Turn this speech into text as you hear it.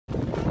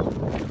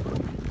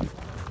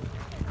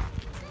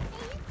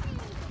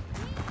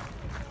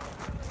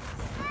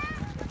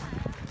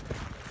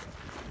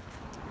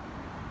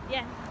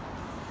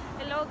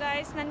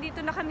guys, nandito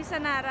na kami sa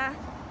Nara.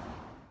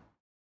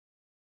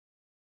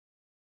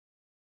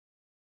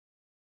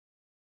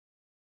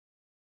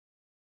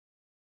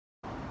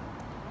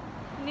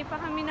 Hindi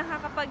pa kami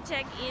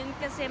nakakapag-check-in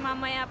kasi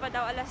mamaya pa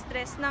daw alas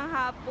 3 ng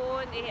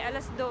hapon.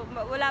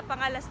 Wala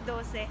pang alas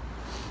 12.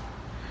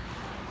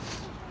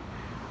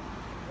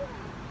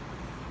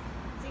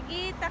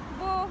 Sige,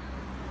 takbo.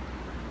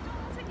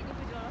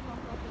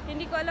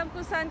 Hindi ko alam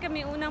kung saan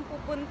kami unang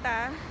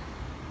pupunta.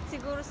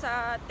 Siguro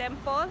sa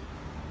temple.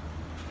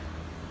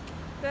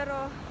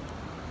 Pero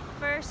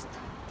first,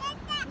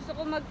 gusto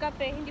ko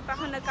magkape. Hindi pa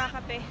ako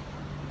nagkakape.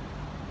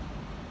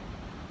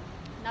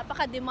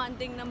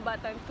 Napaka-demanding ng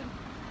batang to.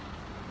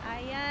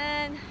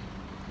 Ayan.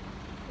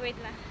 Wait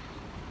lang.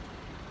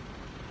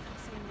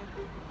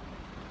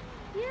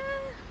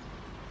 Yeah.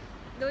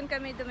 Doon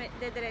kami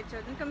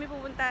dediretso. Doon kami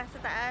pupunta sa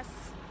taas.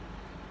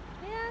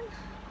 Ayan.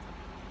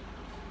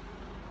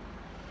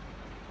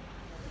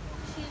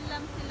 Chill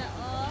lang sila,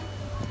 oh.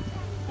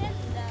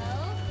 Hello.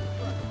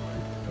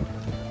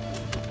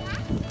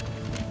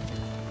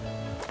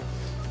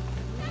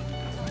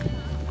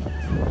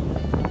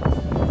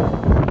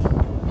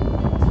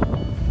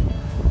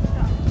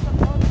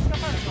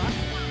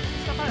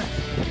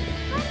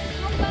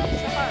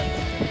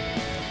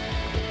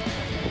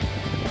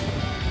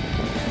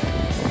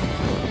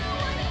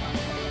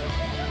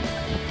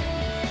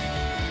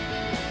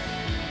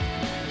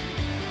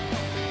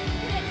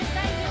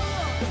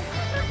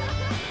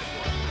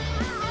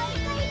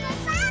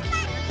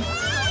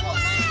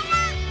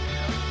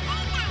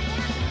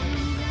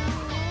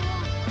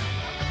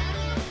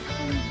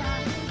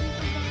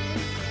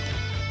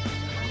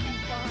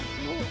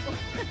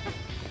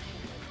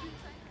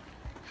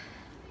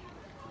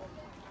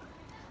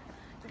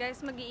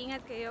 Guys,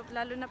 mag-iingat kayo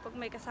lalo na pag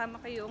may kasama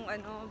kayong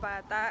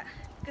bata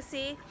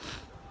kasi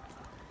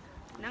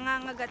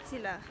nangangagat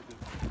sila.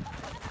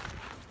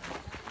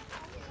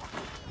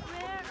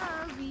 Where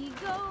are we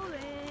going?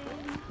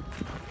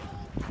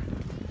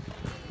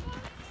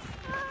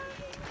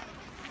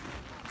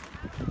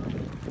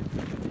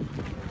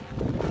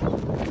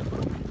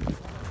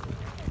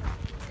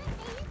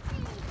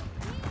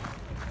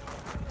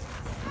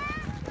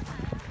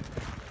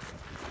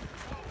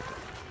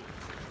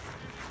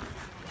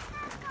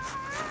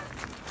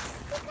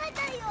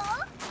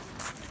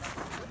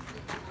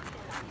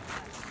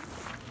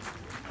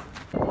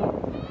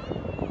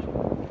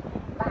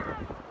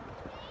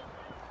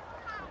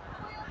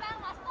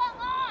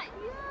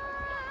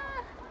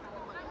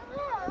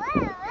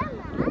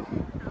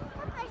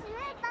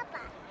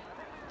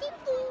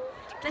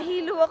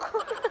 Nahilo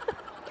ako.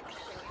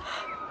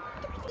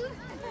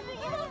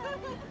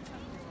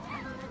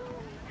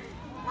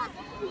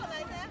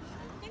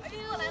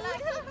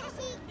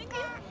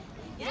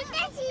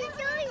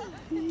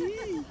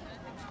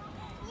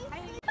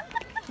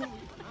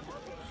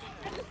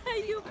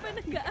 Layo pa,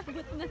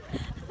 nag-aabot na.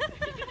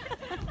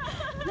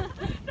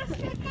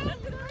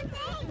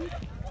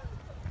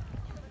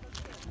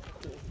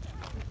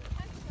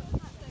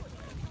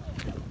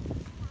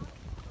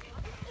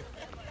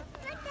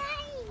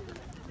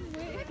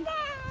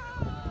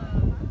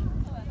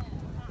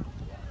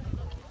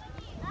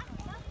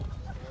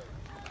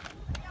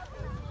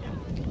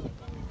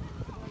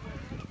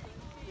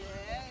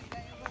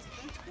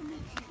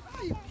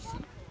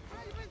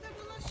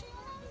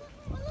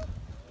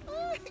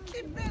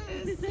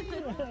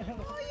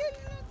 Olha,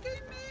 ele não tem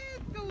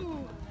medo.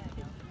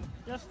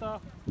 Já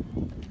está.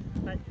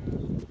 Vai.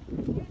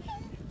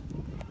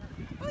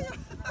 Olha,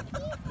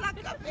 na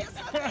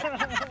cabeça dela.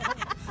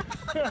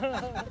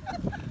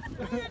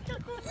 Olha, tá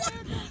com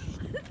medo.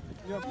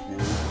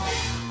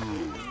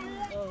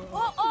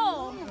 Oo!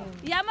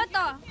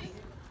 Yamato!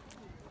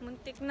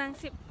 Muntik nang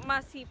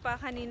masipa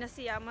kanina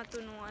si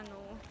Yamato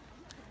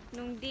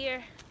nung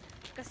deer.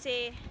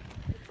 Kasi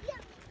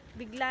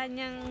bigla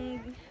niyang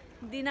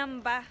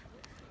dinamba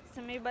sa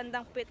may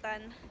bandang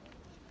pitan.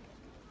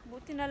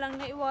 Buti na lang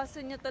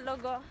naiwasan niya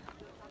talaga.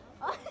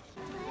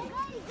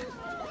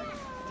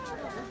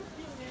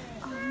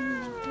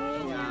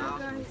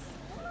 Guys.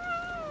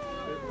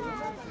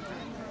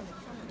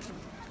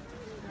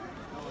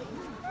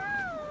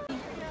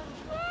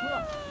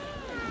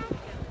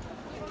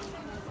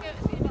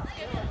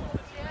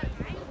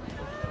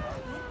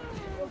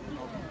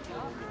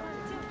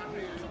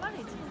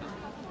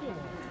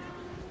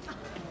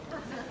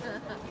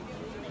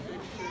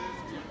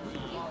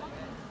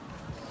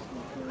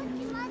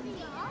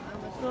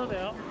そう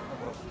だよ。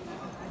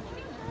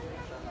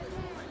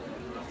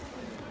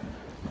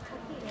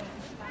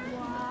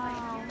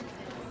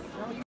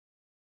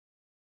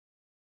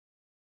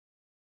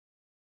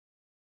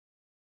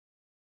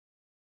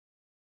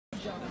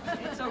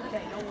It's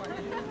okay, don't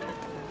worry.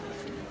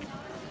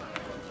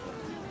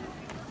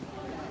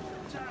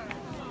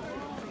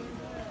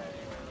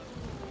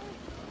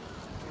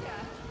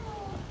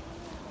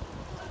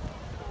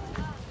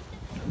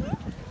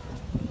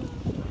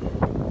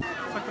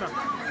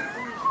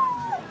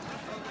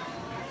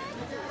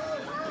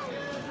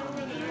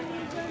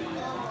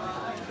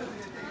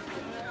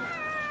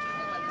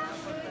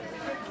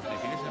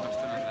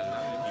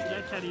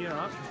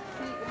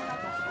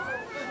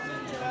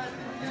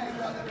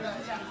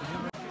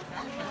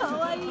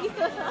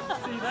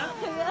 that?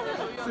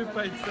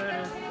 Super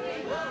excited.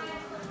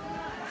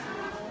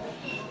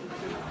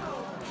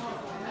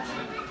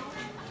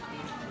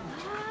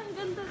 Ang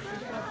ganda ka.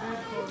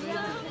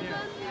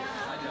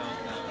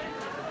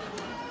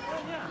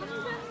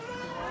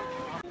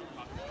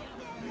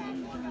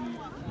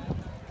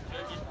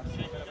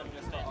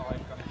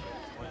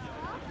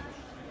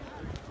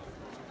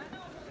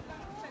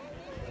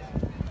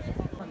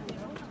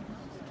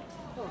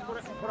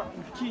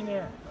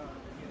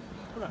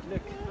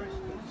 Look.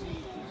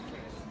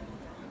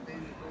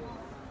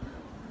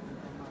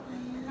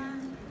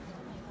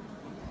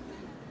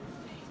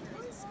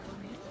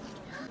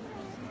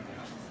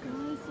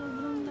 Ay,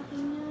 sobrang laki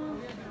niya.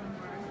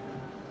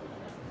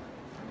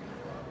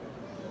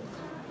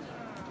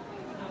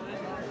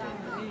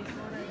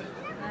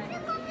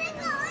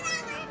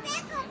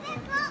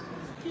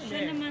 Siya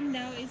naman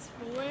daw is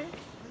for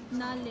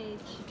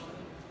knowledge.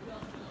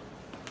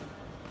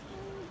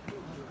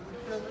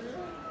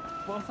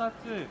 菩薩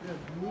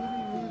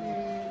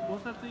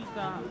い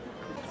た。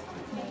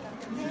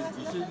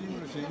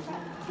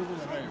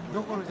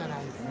どころじゃ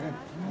ないですね。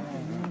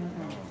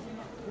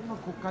今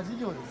国家事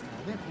業ですか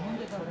らね。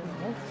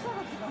大きさ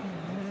が違う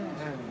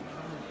ね。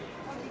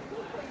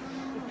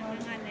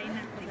 Mga line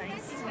up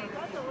guys.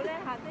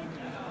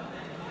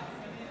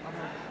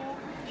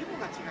 規模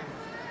が違いま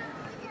す。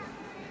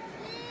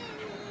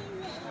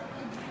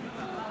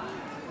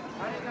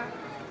あれが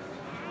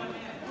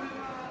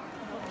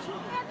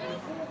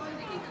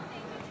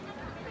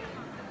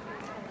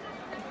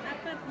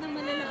Apat na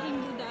malalaking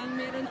Buddha ang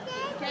meron.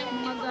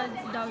 Mga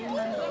gods daw yun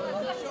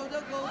nandoon.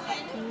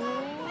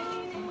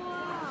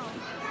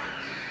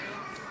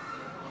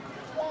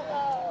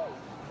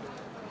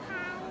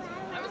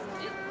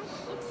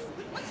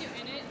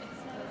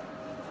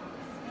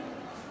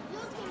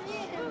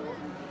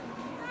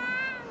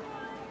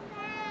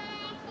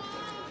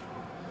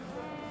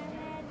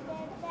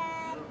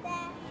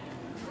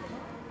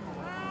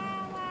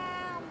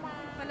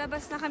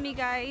 Palabas na kami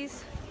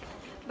guys.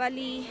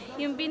 Bali,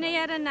 yung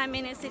binayaran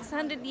namin is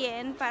 600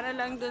 yen para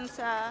lang dun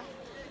sa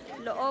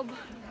loob.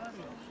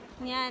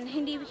 Yan,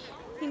 hindi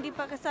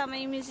pa kasama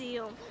yung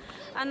museum.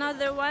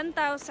 Another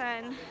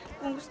 1,000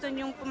 kung gusto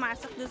nyong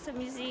pumasok dun sa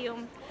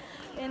museum.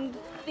 And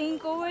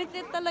tingin ko worth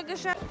it talaga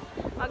siya.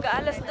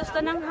 Mag-aalas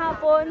 2 na ng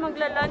hapon,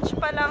 magla-lunch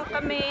pa lang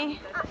kami.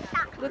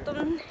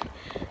 Gutom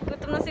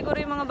na siguro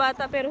yung mga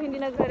bata pero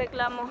hindi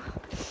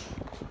nagrereklamo.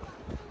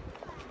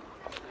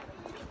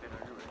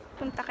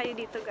 Punta kayo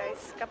dito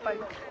guys kapag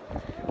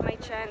may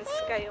chance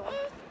kayo.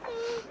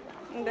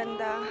 Ang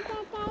ganda.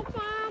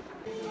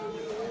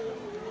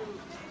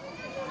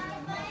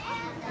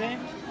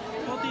 Okay,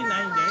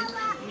 49 days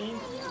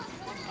means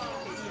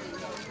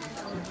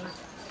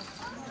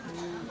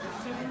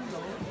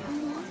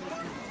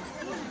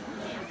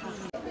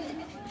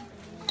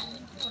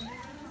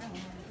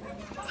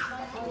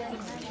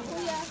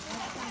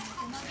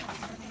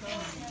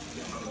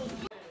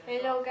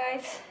Hello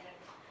guys.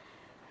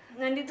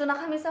 Nandito na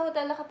kami sa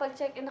hotel,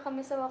 nakapag-check-in na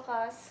kami sa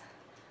wakas.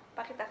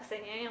 Pakita ko sa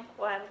inyo yung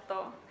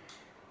kwarto.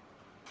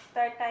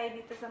 Start tayo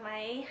dito sa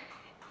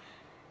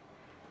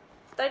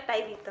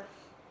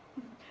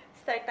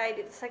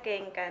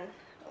Genkan.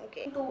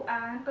 Okay.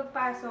 Tuan,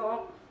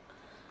 pagpasok,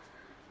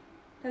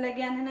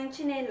 lalagyan na ng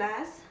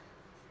tsinelas.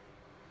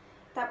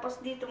 Tapos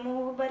dito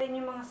mahuhubarin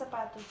yung mga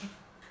sapatos.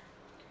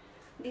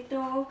 Dito,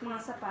 mga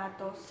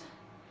sapatos.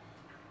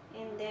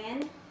 And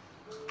then,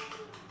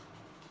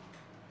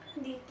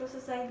 dito sa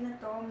side na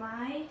to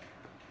may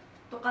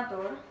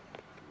tukador.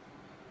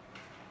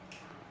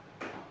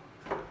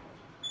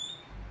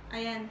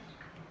 Ayan.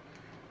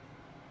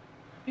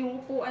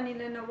 Yung upuan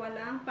nila na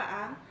walang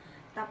paa.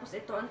 Tapos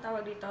ito ang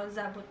tawag dito,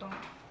 zabutong.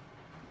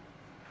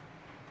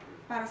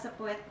 Para sa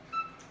puwet.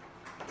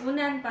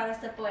 Unan para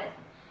sa puwet.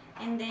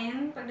 And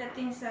then,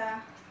 pagdating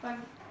sa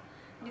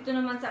dito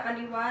naman sa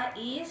kaliwa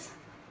is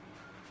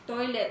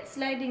toilet.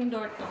 Sliding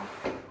door to.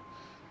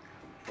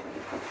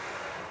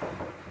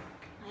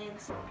 Ayan.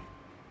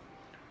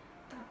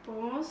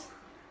 Tapos,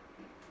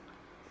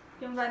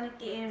 yung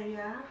vanity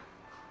area.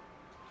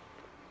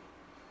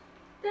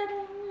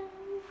 Tada!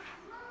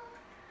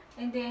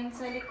 And then,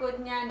 sa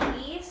likod niyan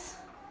is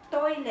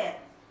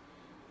toilet.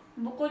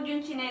 Bukod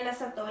yung tsinela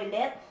sa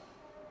toilet,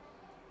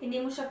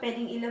 hindi mo siya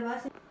pwedeng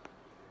ilabas.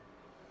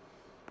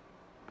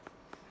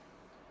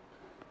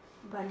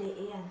 Bali,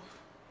 ayan.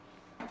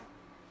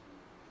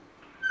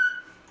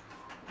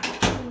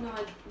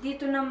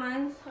 Dito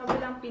naman, sa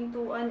kabilang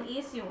pintuan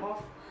is yung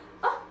off.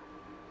 Ah!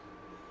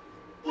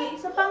 May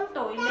isa pang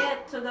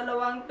toilet. So,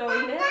 dalawang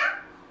toilet.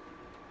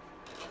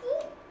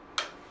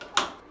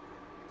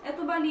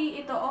 Ito bali,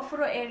 ito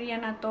off-row area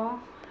na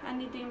to.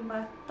 Andito yung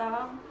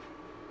bathtub.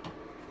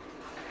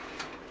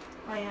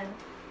 Ayan.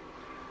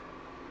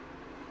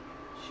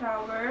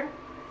 Shower.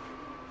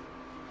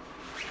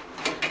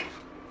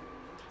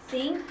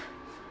 Sink.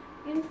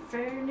 In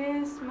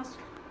fairness, mas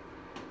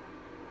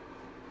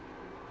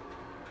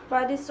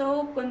body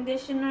soap,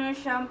 conditioner,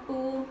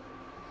 shampoo,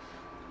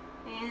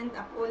 and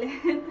ako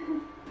ulit.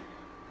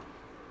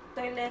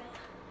 Toilet.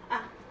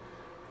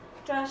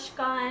 trash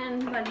can.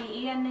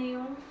 Bali, iyan na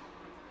yung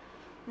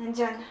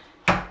nandyan.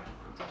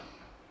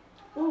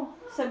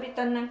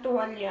 Sabitan ng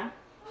tuwalya.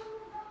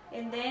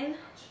 And then,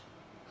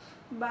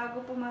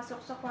 bago pumasok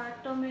sa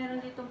kwarto,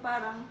 meron ditong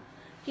parang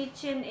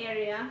kitchen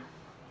area.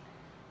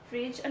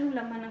 Fridge. Anong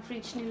laman ng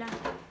fridge nila?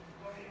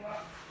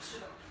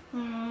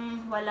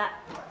 Wala.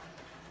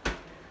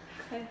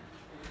 Okay.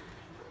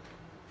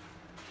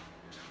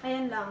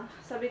 Ayan lang.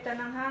 Sabitan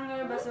ng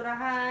hanger,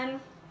 basurahan.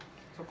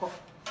 Suko.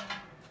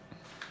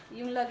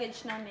 Yung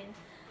luggage namin.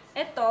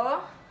 Ito,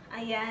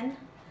 ayan.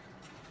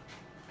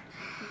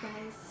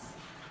 Guys.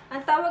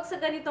 Ang tawag sa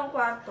ganitong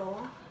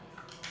kwarto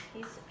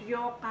is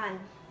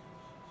ryokan.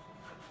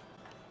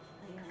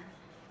 Ayan.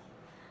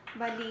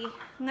 Bali,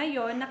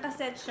 ngayon,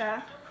 nakaset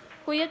siya.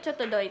 Kuya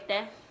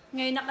Chotodoite.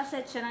 Ngayon,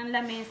 nakaset siya ng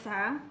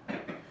lamesa.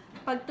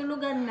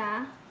 Pagtulugan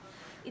na,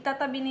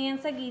 itatabi niya yan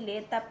sa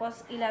gilid,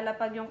 tapos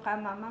ilalapag yung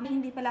kama.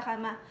 Hindi pala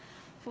kama.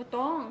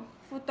 Futong.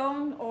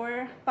 Futong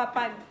or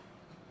papag.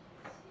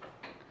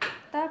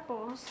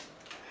 Tapos,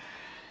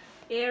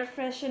 air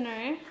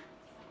freshener,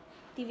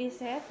 TV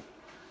set,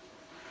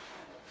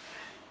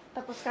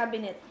 tapos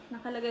cabinet.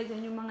 Nakalagay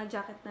dyan yung mga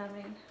jacket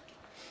namin.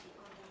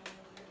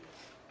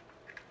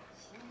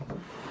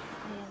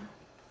 Ayan.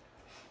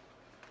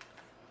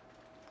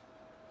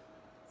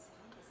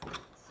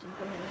 Diyan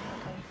ko na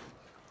nilagay.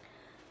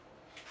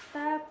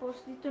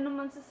 Tapos, dito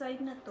naman sa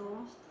side na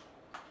to,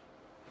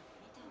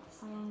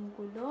 ang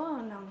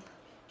gulo ng...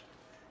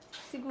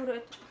 Siguro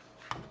ito.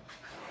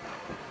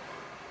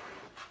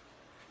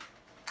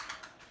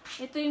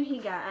 Ito yung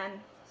higaan.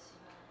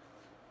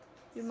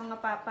 Yung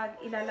mga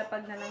papag,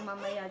 ilalapag na lang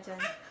mamaya dyan.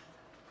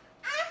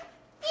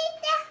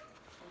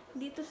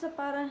 Dito sa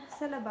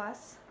sa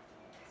labas,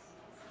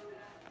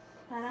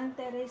 parang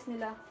terrace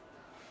nila.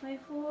 May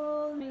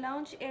full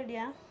lounge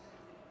area.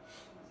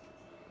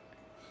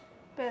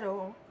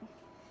 Pero,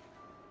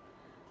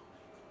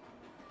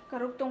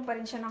 karugtong pa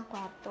rin siya ng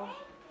kwarto.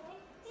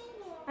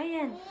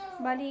 Ayan,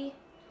 bali,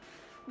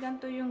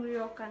 ganito yung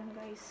ryokan,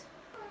 guys.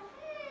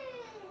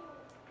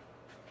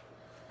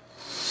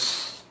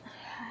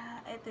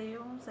 Ito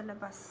yung sa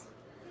labas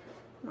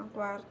ng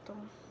kwarto.